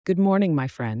Good morning, my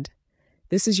friend.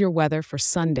 This is your weather for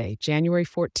Sunday, January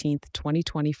 14th,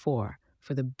 2024,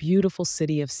 for the beautiful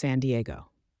city of San Diego.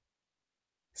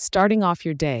 Starting off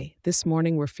your day, this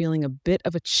morning we're feeling a bit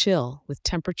of a chill with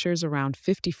temperatures around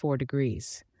 54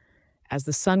 degrees. As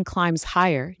the sun climbs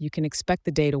higher, you can expect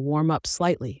the day to warm up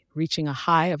slightly, reaching a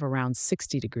high of around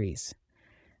 60 degrees.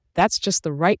 That's just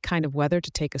the right kind of weather to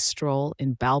take a stroll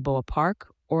in Balboa Park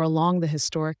or along the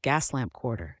historic Gaslamp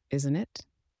Quarter, isn't it?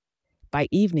 By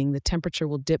evening, the temperature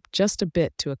will dip just a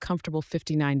bit to a comfortable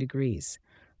 59 degrees,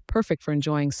 perfect for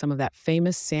enjoying some of that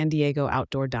famous San Diego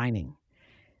outdoor dining.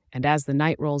 And as the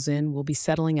night rolls in, we'll be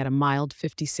settling at a mild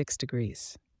 56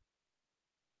 degrees.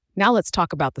 Now let's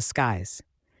talk about the skies.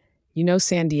 You know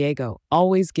San Diego,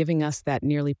 always giving us that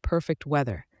nearly perfect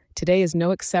weather. Today is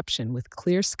no exception with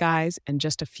clear skies and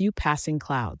just a few passing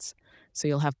clouds, so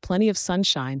you'll have plenty of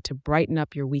sunshine to brighten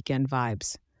up your weekend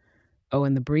vibes. Oh,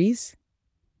 and the breeze?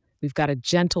 We've got a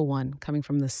gentle one coming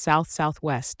from the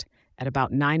south-southwest at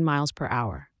about 9 miles per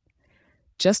hour,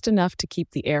 just enough to keep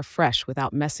the air fresh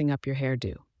without messing up your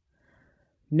hairdo.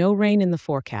 No rain in the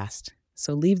forecast,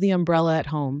 so leave the umbrella at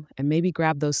home and maybe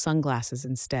grab those sunglasses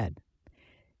instead.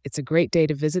 It's a great day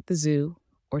to visit the zoo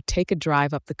or take a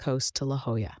drive up the coast to La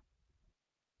Jolla.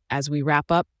 As we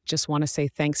wrap up, just want to say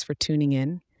thanks for tuning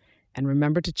in and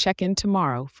remember to check in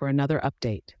tomorrow for another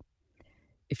update.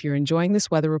 If you're enjoying this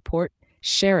weather report,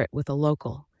 share it with a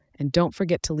local, and don't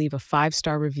forget to leave a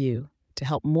 5-star review to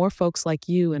help more folks like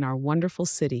you in our wonderful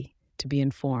city to be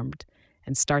informed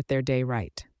and start their day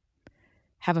right.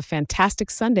 Have a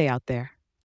fantastic Sunday out there.